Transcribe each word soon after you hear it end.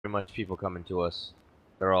much people coming to us.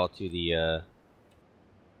 They're all to the.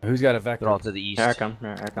 Who's got a vector? They're all to the east. Here I come.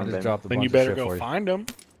 Here I come. I just dropped a Then bunch you of better shit go for you. find them.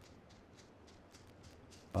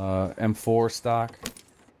 M4 stock.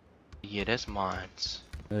 Yeah, that's mines.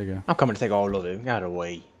 There you go. I'm coming to take all of it. Gotta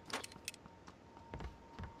wait.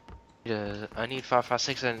 Yeah, I need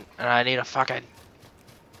 5.56 and I need a fucking.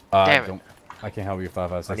 Damn it. I can't help you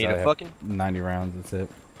 5.56. I need a have fucking 90 rounds. That's it.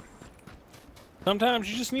 Sometimes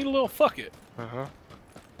you just need a little fuck it.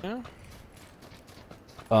 Yeah.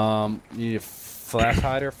 You need a flash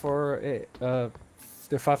hider for the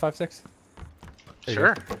 5.56?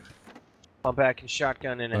 Sure. pump action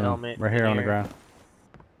shotgun and a helmet. Right here on the ground.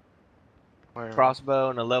 Crossbow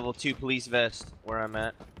and a level 2 police vest where I'm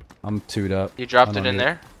at. I'm 2'd up. You dropped it in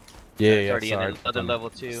there? Yeah, It's yeah. already Sorry. in another level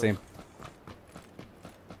 2. Same.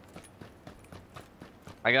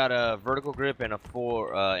 I got a vertical grip and a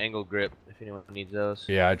 4 angle grip if anyone needs those.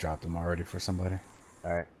 Yeah, I dropped them already for somebody.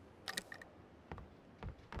 Alright.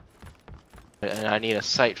 And I need a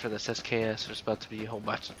sight for this SKS. There's about to be a whole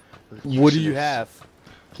bunch of What do you have?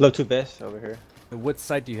 Low 2 vest over here. What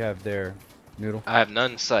sight do you have there, Noodle? I have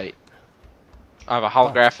none sight. I have a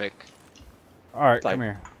holographic. Alright, come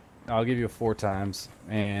here. I'll give you a 4 times,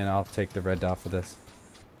 and I'll take the red dot for this.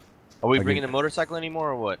 Are we bringing the motorcycle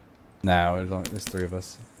anymore or what? No, there's 3 of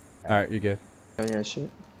us. Alright, you're good. Oh yeah, shit.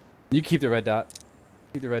 You keep the red dot.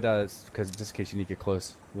 Keep the red dot because just in case you need to get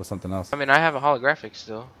close with something else. I mean, I have a holographic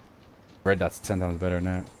still. Red dot's 10 times better than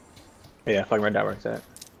that. Yeah, fucking red dot works that.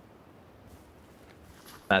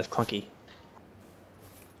 That's clunky.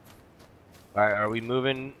 Alright, are we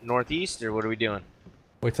moving northeast or what are we doing?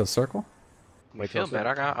 Wait till circle? I feel bad.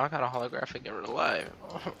 I got a holographic in real life.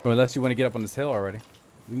 Or unless you want to get up on this hill already.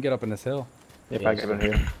 We can get up on this hill. Yeah, if I get in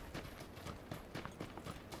here.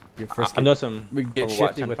 I know some. We can get Overwatch shifty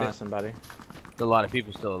trying to with find it. somebody. There's a lot of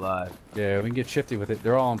people still alive. Yeah, we can get shifty with it.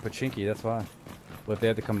 They're all on Pachinki, that's why. But they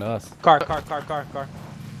have to come to us. Car.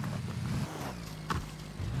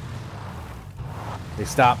 They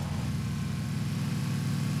stop.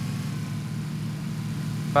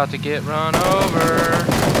 About to get run over.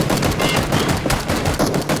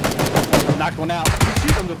 Knocked one out.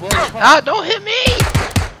 Shoot them to blow. Ah, don't hit me!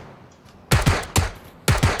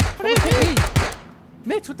 What hit me?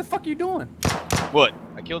 Mitch, what the fuck are you doing? What?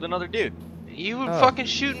 I killed another dude. You were fucking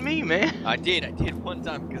shooting me, man. I did one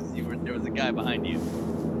time because there was a guy behind you.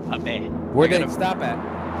 My bad. Where they stop at?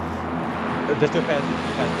 Just too fast.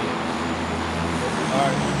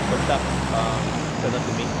 Alright, let's stop. Send up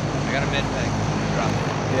to me. I got a med pack. Drop it.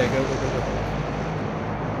 Yeah,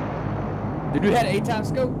 go. Did you had 8 times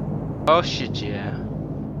scope? Oh shit, yeah.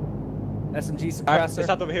 SMG suppressor. Alright, let's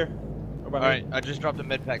stop over here. Alright, I just dropped a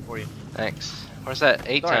med pack for you. Thanks. Where's that?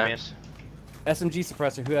 8 Sorry, times. SMG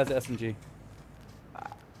suppressor. Who has the SMG?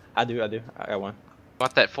 I do. I got one.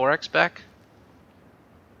 Want that 4X back?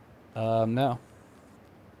 No.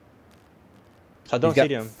 So I don't see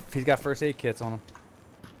him. He's got first aid kits on him.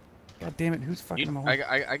 God damn it, who's fucking him?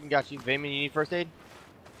 I can got you. Vayman, you need first aid?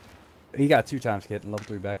 He got 2 times kit and level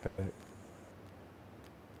 3 backpack.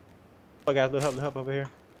 Oh guys, little help over here.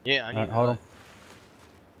 Yeah, I need hold on.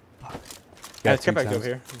 Got care package over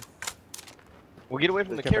here. We'll get away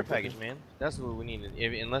from the care package, man. That's what we need.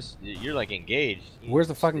 Unless you're like engaged. Where's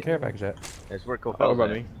the fucking care package at? That's where Copel's Over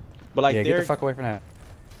at. me. But like, yeah, get the fuck away from that.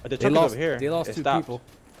 The truck is over here. They lost 2 stopped. people.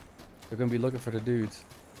 They're gonna be looking for the dudes.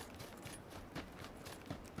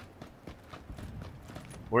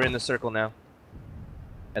 We're in the circle now.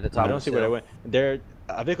 At the top. I don't see where they went. There,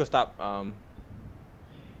 a vehicle stopped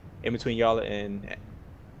in between y'all and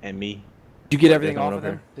me. Did you get everything off of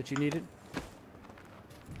them that you needed?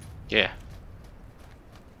 Yeah.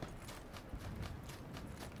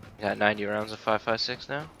 Got 90 rounds of 5.56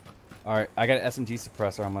 now. Alright, I got an SMG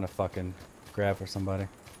suppressor I'm gonna fucking grab for somebody.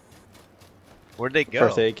 Where'd they go?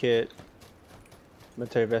 First aid kit,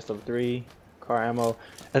 military vest level 3, car ammo.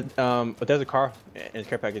 But there's a car and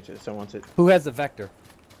care package if someone wants it. Who has the vector?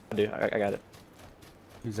 I do. I got it.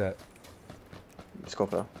 Who's that?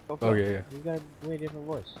 Scopel. Oh yeah. You got a way different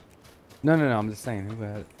voice. No, I'm just saying who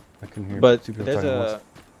had it. I couldn't hear. But 2 people there's talking at once.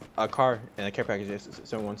 a car and a care package if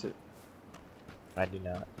someone wants it. I do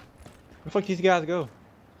not. Where the fuck these guys go?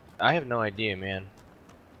 I have no idea, man.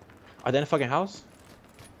 Are they in a fucking house?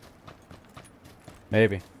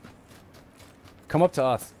 Maybe. Come up to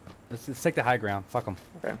us. Let's take the high ground. Fuck them.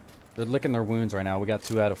 Okay. They're licking their wounds right now. We got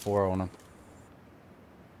 2 out of 4 on them.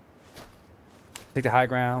 Take the high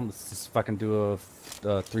ground. Let's just fucking do a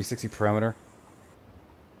 360 perimeter.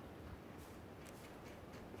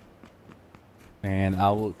 And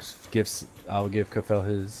I will give Kofel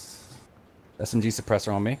his SMG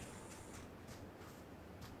suppressor on me.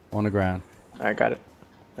 On the ground. I got it.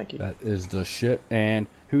 Thank you. That is the shit. And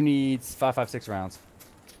who needs 5.56 rounds?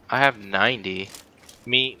 I have 90.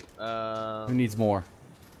 Me. Who needs more?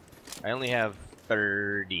 I only have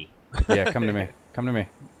 30. Yeah, come to me. Come to me.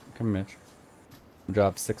 Come, Mitch.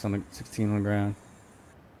 Drop 16 on the ground.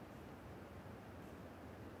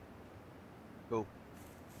 Go.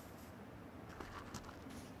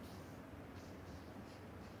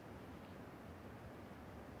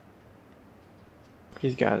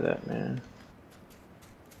 He's got that, man.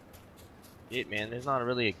 Shit, man. There's not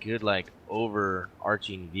really a good like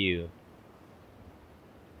overarching view.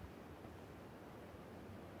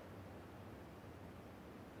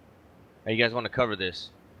 How you guys want to cover this?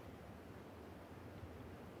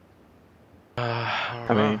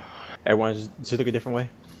 I mean, everyone's just look a different way.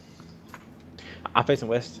 I'm facing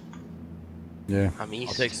west. Yeah. I'm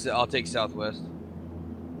east. I'll take southwest.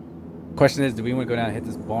 Question is, do we want to go down and hit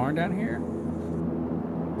this barn down here?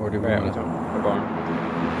 Or do we Right, want to... we're going.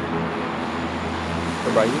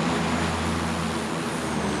 What about you?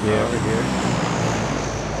 Yeah, over here.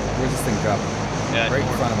 Where's this thing dropping? Yeah, Right in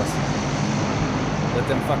north. front of us. Let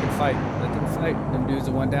them fucking fight. Let them fight. Them dudes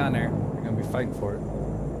that went down there. They're gonna be fighting for it.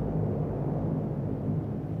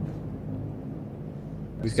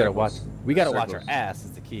 We just gotta watch. We gotta watch our Circles. ass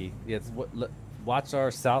is the key. Yeah, it's watch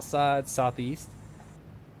our south side, southeast,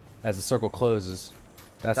 as the circle closes.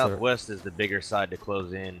 That's our, Southwest is the bigger side to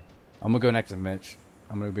close in. I'm gonna go next to Mitch.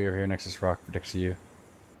 I'm gonna be over here next to this rock next to you.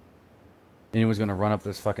 Anyone's gonna run up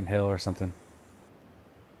this fucking hill or something.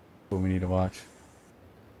 What we need to watch.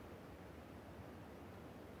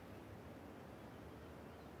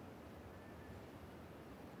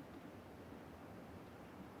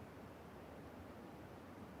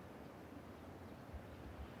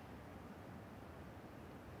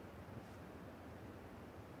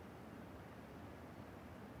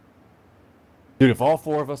 Dude, if all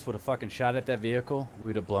four of us would have fucking shot at that vehicle,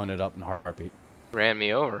 we'd have blown it up in a heartbeat. Ran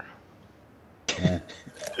me over. Yeah.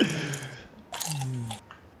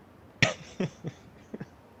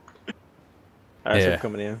 Alright, so Yeah. we're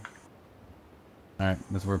coming in. All right,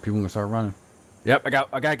 that's where people are gonna start running. Yep, I got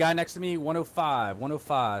a guy next to me, 105,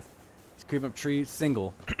 105. He's creeping up tree,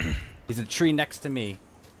 single. He's in a tree next to me.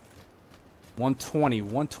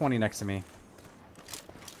 120 next to me.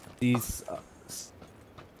 He's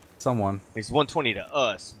someone. He's 120 to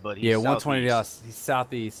us, but he's Yeah, 120 to southeast. us. He's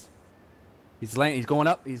southeast. He's laying. He's going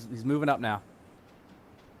up. He's moving up now.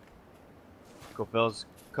 Copel's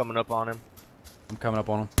coming up on him. I'm coming up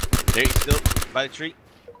on him. There he's still by the tree.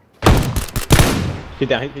 He's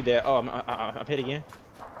down. He's dead. Oh, I'm hit again.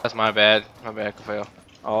 That's my bad. My bad, Kafel.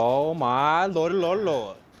 Oh my lord,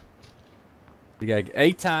 lord. You got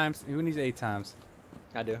 8 times. Who needs 8 times?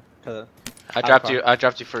 I do. Cause I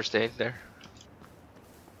dropped you first aid there.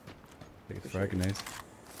 Take a frag grenades.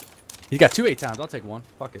 He's got 2 8 times. I'll take one.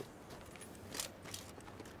 Fuck it.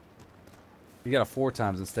 You got a 4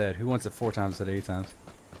 times instead. Who wants it 4 times instead of 8 times?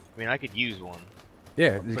 I mean, I could use one.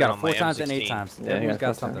 Yeah, Put he's it got a on 4 my times and 8 M16. times. Yeah, Everyone's he got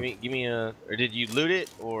got 4 times. something. Give me a. Or did you loot it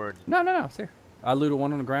or? No, it's here. I looted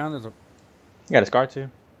one on the ground. There's a you got a scar too.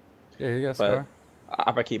 yeah, you got a But scar. I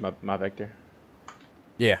probably keep my vector.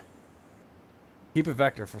 Yeah. Keep a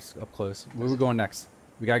vector for up close. Where we going next?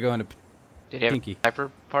 We gotta go into. Did he have Pinky.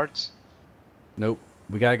 sniper parts? Nope.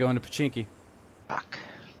 We gotta go into Pachinki. Fuck.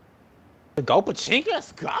 Go Pachinko,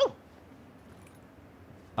 let's go.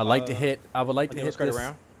 I'd like to hit. I would like to Okay, hit let's go this,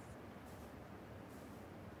 around.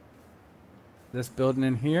 this building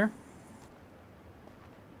in here.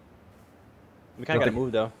 We kind of Okay. gotta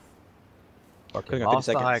move though. Fucking got 50 lost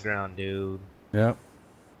the high seconds. ground, dude. Yep.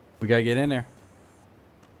 We gotta get in there.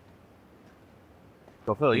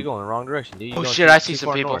 Copel, you going the wrong direction, dude. You Oh going shit, too- I see too some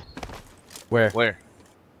far people. north. Where? Where?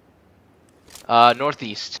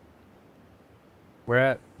 Northeast. Where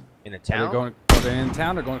at? In a Are town? they going? Are they in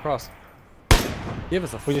town or going across? Give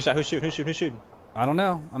us a. Who just shot? Who's shooting? I don't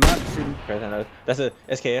know. I'm not shooting. Okay, I know. That's a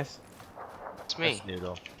SKS. It's me. That's new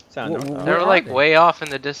though. Sound Wh- no. wh- They Where were are like they? way off in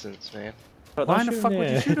the distance, man. Why in the fuck would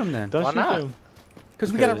you shoot them then? Don't Why shoot not? them.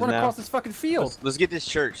 Because we gotta Because run now- across this fucking field. Let's get this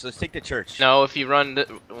church. Let's take the church. No, if you run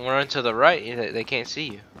to the right, they can't see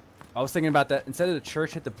you. I was thinking about that. Instead of the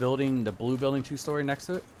church, hit the building, the blue building, 2-story next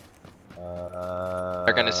to it.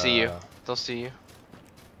 They're gonna see you. They'll see you.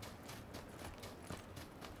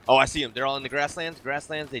 Oh, I see them. They're all in the grasslands.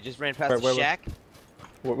 Grasslands. They just ran past the Where? shack.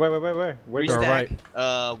 Where? Three They're stack.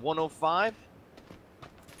 right. 105.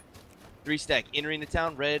 3 stack. Entering the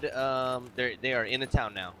town. Red. They are in the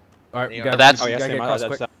town now. All right, They we are- gotta, That's- Oh we yeah, gotta same. get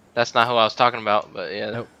across quick. That's not who I was talking about, but yeah.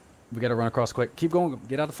 Nope. We gotta run across quick. Keep going.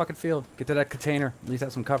 Get out of the fucking field. Get to that container. At least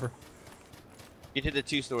have some cover. Get to the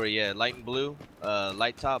 2-story. Yeah, light and blue.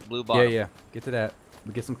 Light top, blue bottom. Yeah. Get to that.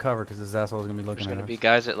 We get some cover because this asshole's gonna be looking There's at gonna us. be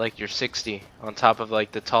guys at like your 60 on top of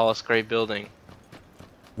like the tallest gray building.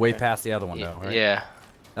 Way past the other one though, right? Yeah.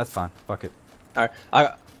 That's fine. Fuck it. All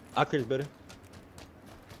right, I'll clear this building.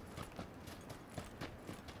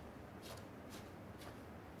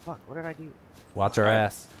 Fuck, what did I do? Watch our Alright.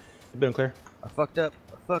 ass. The building clear. I fucked up.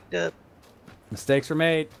 I fucked up. Mistakes were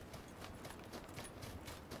made.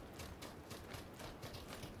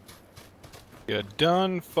 You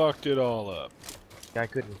done fucked it all up. Guy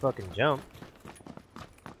couldn't fucking jump.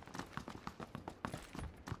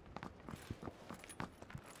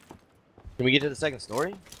 Can we get to the second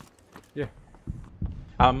story?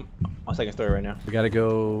 I'm on second story right now. We gotta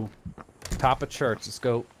go top of church. Let's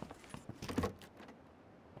go.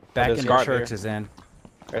 Back There's in the guard church here. is in.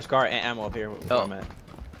 There's car and ammo up here. Where Oh. I'm at.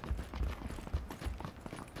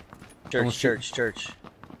 Someone's Church.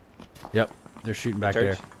 Yep, they're shooting back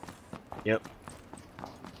Church? there. Yep.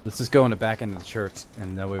 Let's just go in the back end of the church,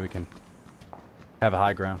 and that way we can have a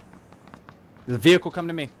high ground. There's a vehicle come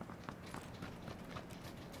to me.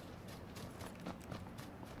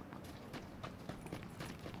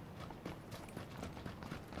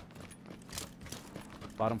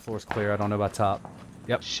 Bottom floor's clear. I don't know about top.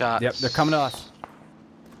 Yep. Shots. Yep, they're coming to us.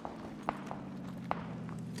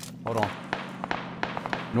 Hold on.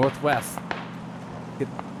 Northwest.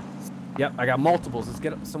 Yep, I got multiples. Let's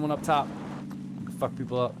get someone up top. Fuck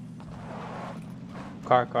people up.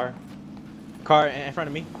 Car in front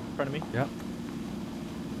of me. In front of me. Yep.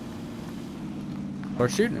 Or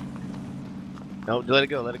shooting it. No, let it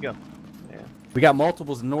go. Let it go. We got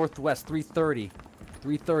multiples northwest, 330.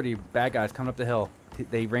 330 bad guys coming up the hill.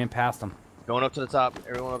 They ran past them. Going up to the top.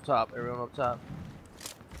 Everyone up top. Everyone up top.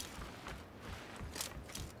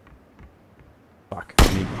 Fuck.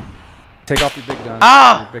 Take off your big gun.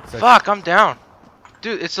 Ah! Your big section. Fuck, I'm down.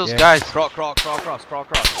 Dude, it's those Yeah. guys. Crawl across.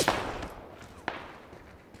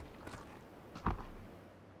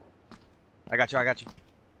 I got you.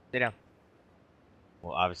 Stay down.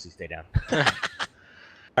 Well, obviously stay down. Here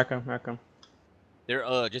I come.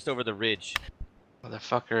 They're just over the ridge.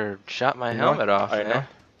 Motherfucker shot my North? helmet off, Alright, man.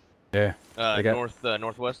 Yeah. They got-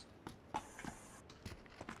 Northwest.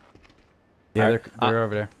 Yeah, Alright, they're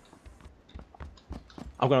over there.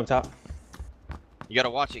 I'm going up top. You gotta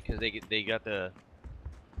watch it because they got the.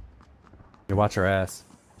 You watch our ass.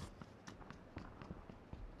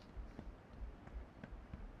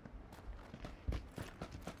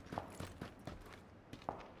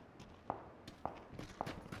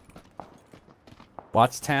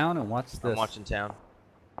 Watch town and watch this. I'm watching town.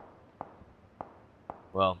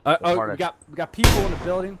 Well, Oh, part we of- got people in the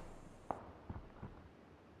building.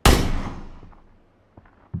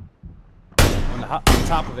 On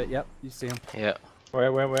top of it. Yep, you see him. Yeah.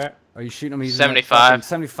 Where? Are you shooting him? He's in 75. that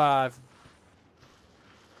 75.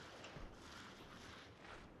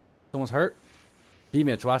 Someone's hurt.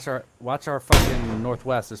 B-Mitch, watch our fucking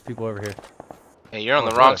northwest. There's people over here. Hey, you're on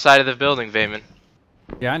the Oh, wrong good. side of the building, Vayman.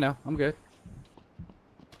 Yeah, I know. I'm good.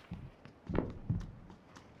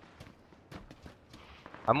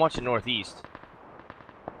 I'm watching northeast.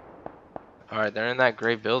 Alright, they're in that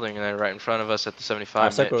gray building and they're right in front of us at the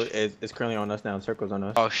 75 Circle Mitch. is currently on us now. Circle's on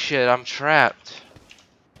us. Oh shit, I'm trapped.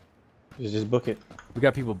 Just book it. We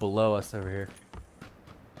got people below us over here.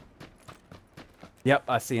 Yep,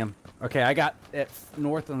 I see him. Okay, I got it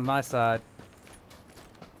north on my side.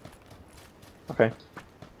 Okay.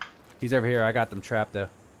 He's over here. I got them trapped though.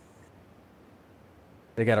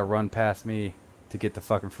 They gotta run past me to get the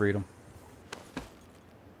fucking freedom.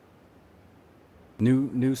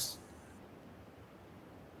 Noose.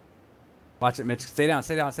 Watch it, Mitch. Stay down.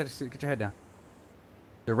 Get your head down.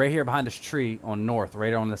 They're right here behind this tree on north,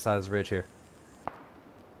 right on this side of this ridge here.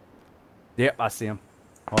 Yep, I see him.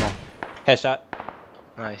 Hold on. Headshot.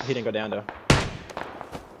 Nice. He didn't go down though.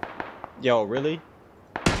 Yo, really?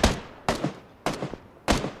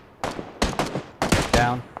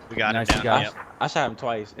 Down. We got Nice, it you down. got Yep. I shot him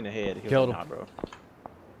twice in the head. He was Killed like, him. Nah, bro.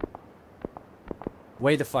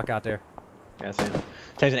 Way the fuck out there. Yeah, that's it.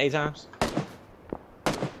 Changing 8 times.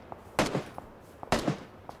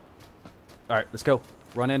 Alright, let's go.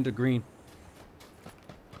 Run into green.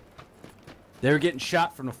 They were getting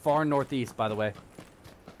shot from the far northeast, by the way.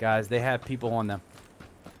 Guys, they had people on them.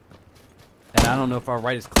 And I don't know if our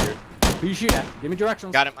right is cleared. Who you shoot at? Give me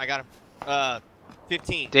directions. Got him. I got him.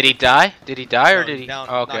 15. Did he die? Did he die or No, did he's he? down,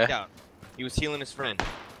 Oh, okay. knocked out. He was healing his friend.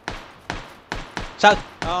 South.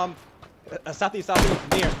 Southeast.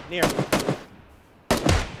 Near.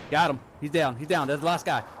 Got him. He's down. That's the last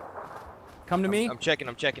guy. Come to me. I'm checking.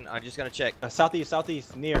 I'm just gonna check.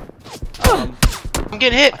 Southeast. Near. I'm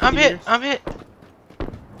getting hit. I'm hit. meters. I'm hit.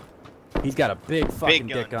 He's got a big fucking Big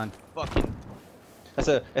gun. dick gun. Fucking. That's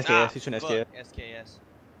a SKS. Nah, He's shooting fuck, SKS. SKS.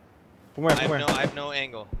 From where? I From have where? no, I have no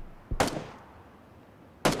angle.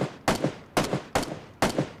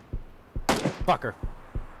 Fucker.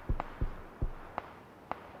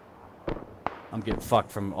 I'm getting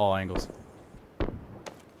fucked from all angles.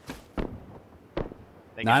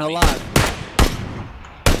 They 9 got me. alive.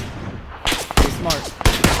 Stay smart.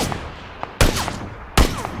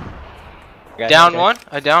 Down one.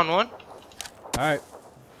 I down one. Alright.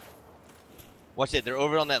 Watch it. They're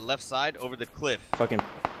over on that left side, over the cliff. Fucking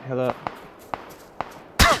hell up.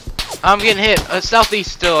 I'm getting hit.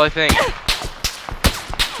 Southeast still, I think.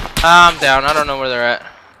 I'm down. I don't know where they're at. I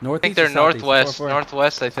Northeast think they're or southeast? northwest. 4-4.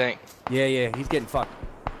 Northwest, I think. Yeah, yeah, he's getting fucked.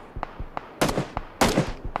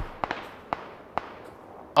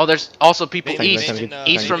 Oh, there's also people Vayman, east. Vayman,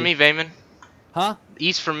 East from me, Vayman. Huh?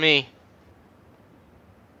 East from me.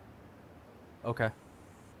 Okay.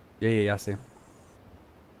 Yeah, yeah, yeah, I see him.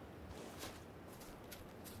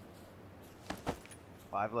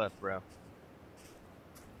 5 left, bro.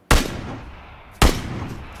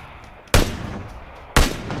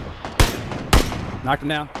 Knocked him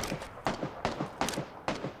down.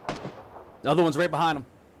 The other one's right behind him.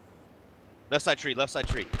 Left side tree, left side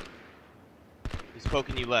tree. He's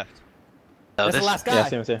poking you left. Oh, That's the this- last guy. Yeah, I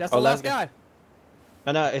see him, I see him. That's Oh, the last last guy.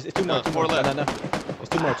 No, no, it's 2 more. No, 2 4 more. left. No, no, no. It's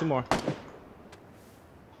 2 more. 2 more.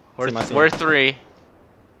 We're, See him, I see we're him. 3.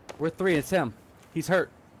 We're 3, it's him. He's hurt.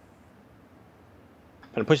 I'm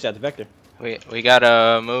gonna push that to Vector. We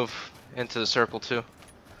gotta move into the circle too.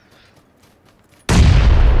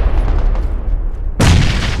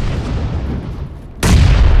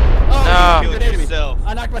 Oh, No. he Killed grenaded me. yourself.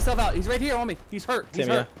 I knocked myself out. He's right here on me. He's hurt. He's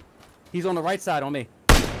Same, hurt. He's on the right side on me.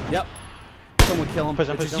 Yep. Someone kill him. Push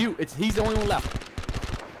him, It's push him. you. He's the only one left.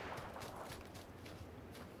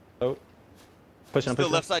 Oh. Pushing him, Still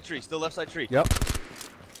pushing left side tree, still left side tree. Yep. him.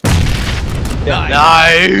 Yeah.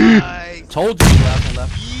 Nice. Nice. Told you he left.